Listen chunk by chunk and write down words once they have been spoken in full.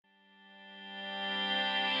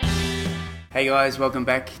Hey guys, welcome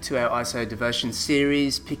back to our ISO devotion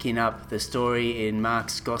series, picking up the story in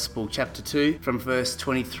Mark's Gospel chapter 2 from verse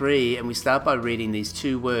 23, and we start by reading these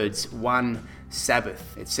two words, one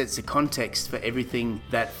Sabbath. It sets the context for everything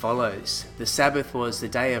that follows. The Sabbath was the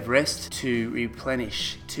day of rest to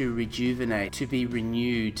replenish, to rejuvenate, to be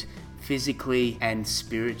renewed physically and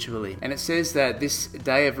spiritually. And it says that this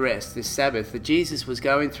day of rest, this Sabbath, that Jesus was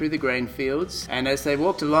going through the grain fields, and as they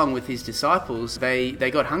walked along with his disciples, they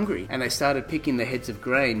got hungry and they started picking the heads of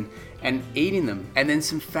grain and eating them. And then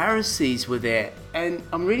some Pharisees were there, and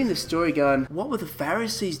I'm reading the story going, what were the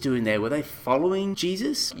Pharisees doing there? Were they following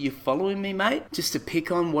Jesus? You following me, mate? Just to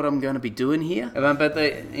pick on what I'm going to be doing here? But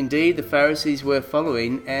indeed, the Pharisees were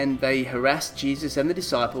following, and they harassed Jesus and the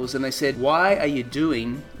disciples, and they said, why are you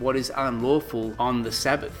doing what is unlawful on the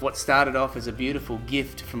Sabbath? What started off as a beautiful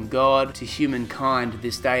gift from God to humankind,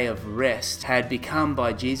 this day of rest, had become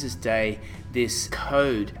by Jesus' day this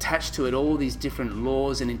code, attached to it all these different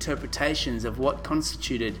laws and interpretations of what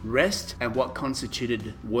constituted rest and what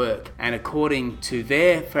constituted work. And according to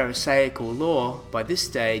their Pharisaical law, by this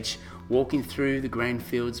stage, walking through the grain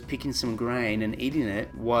fields, picking some grain and eating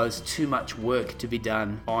it was too much work to be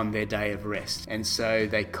done on their day of rest. And so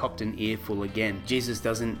they copped an earful again. Jesus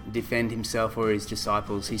doesn't defend himself or his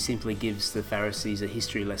disciples. He simply gives the Pharisees a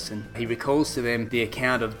history lesson. He recalls to them the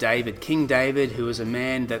account of David, King David, who was a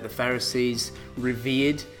man that the Pharisees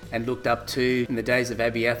revered and looked up to. In the days of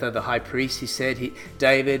Abiathar, the high priest, he said,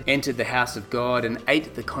 David entered the house of God and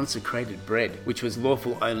ate the consecrated bread, which was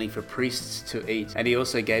lawful only for priests to eat. And he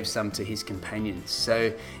also gave some to his companions.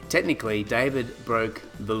 So technically, David broke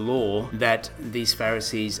the law that these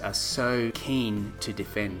Pharisees are so keen to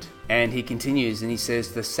defend. And he continues and he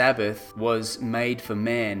says, the Sabbath was made for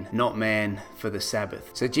man, not man for the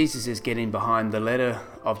Sabbath. So Jesus is getting behind the letter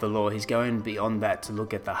of the law. He's going beyond that to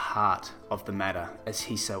look at the heart of the matter, as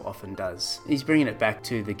he so often does. He's bringing it back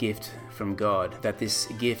to the gift from God, that this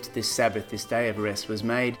gift, this Sabbath, this day of rest was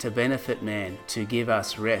made to benefit man, to give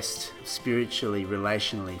us rest spiritually,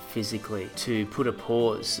 relationally, physically, to put a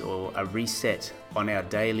pause or a reset on our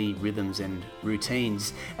daily rhythms and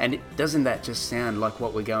routines. And doesn't that just sound like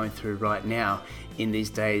what we're going through right now in these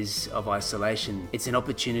days of isolation? It's an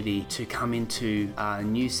opportunity to come into a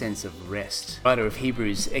new sense of rest. The writer of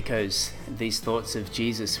Hebrews echoes these thoughts of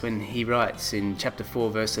Jesus when he writes in chapter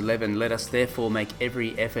 4 verse 11, let us therefore make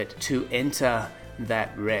every effort to enter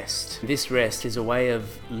that rest. This rest is a way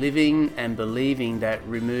of living and believing that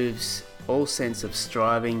removes all sense of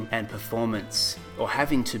striving and performance or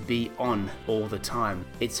having to be on all the time.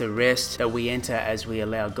 It's a rest that we enter as we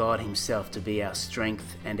allow God himself to be our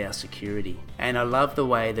strength and our security. And I love the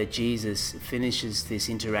way that Jesus finishes this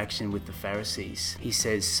interaction with the Pharisees. He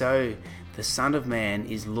says, so the Son of Man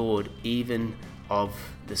is Lord even of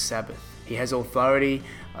the Sabbath. He has authority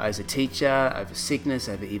as a teacher over sickness,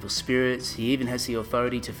 over evil spirits. He even has the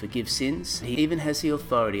authority to forgive sins. He even has the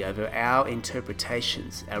authority over our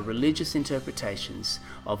interpretations, our religious interpretations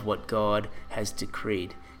of what God has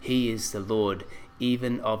decreed. He is the Lord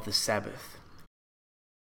even of the Sabbath.